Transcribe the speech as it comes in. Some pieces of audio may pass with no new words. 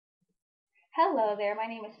Hello there, my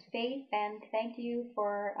name is Faith, and thank you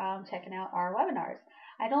for checking out our webinars.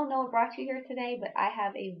 I don't know what brought you here today, but I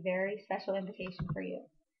have a very special invitation for you.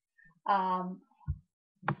 Um,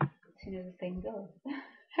 as soon as this thing goes.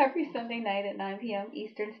 Every Sunday night at 9 p.m.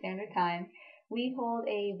 Eastern Standard Time, we hold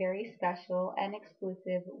a very special and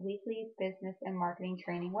exclusive weekly business and marketing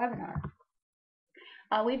training webinar.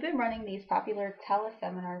 We've been running these popular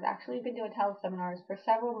teleseminars. Actually, we've been doing teleseminars for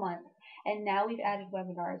several months, and now we've added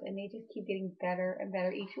webinars, and they just keep getting better and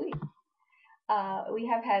better each week. We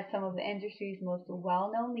have had some of the industry's most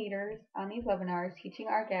well-known leaders on these webinars teaching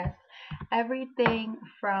our guests everything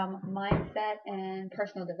from mindset and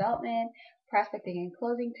personal development, prospecting and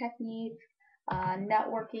closing techniques,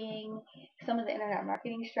 networking. Some of the internet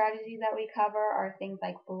marketing strategies that we cover are things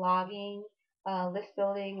like blogging, list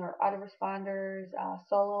building or autoresponders,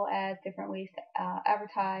 solo ads, different ways to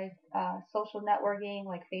advertise, social networking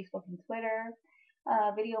like Facebook and Twitter,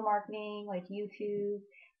 video marketing like YouTube,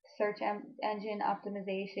 engine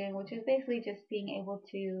optimization, which is basically just being able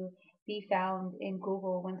to be found in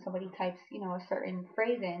Google when somebody types, a certain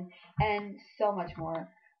phrase in, and so much more.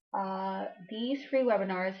 These free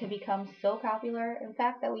webinars have become so popular, in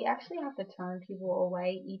fact, that we actually have to turn people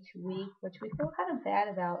away each week, which we feel kind of bad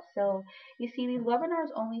about. So, you see, these webinars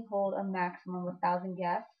only hold a maximum of 1,000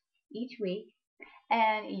 guests each week,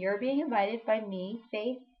 and you're being invited by me,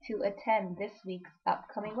 Faith, to attend this week's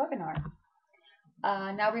upcoming webinar.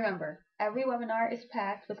 Now remember, every webinar is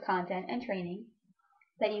packed with content and training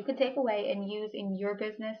that you can take away and use in your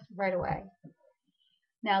business right away.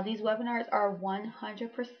 Now, these webinars are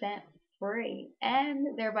 100% free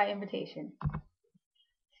and they're by invitation.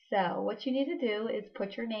 So, what you need to do is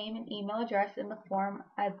put your name and email address in the form.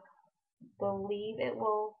 I believe it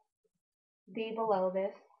will be below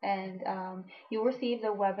this, and you'll receive the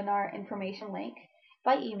webinar information link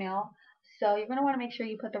by email. So you're going to want to make sure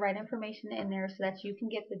you put the right information in there so that you can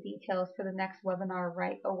get the details for the next webinar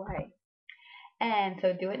right away. And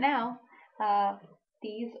so do it now. Uh,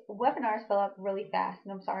 these webinars fill up really fast,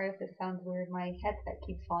 and I'm sorry if this sounds weird. My headset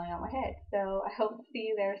keeps falling out my head. So I hope to see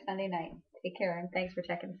you there Sunday night. Take care, and thanks for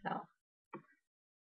checking us out.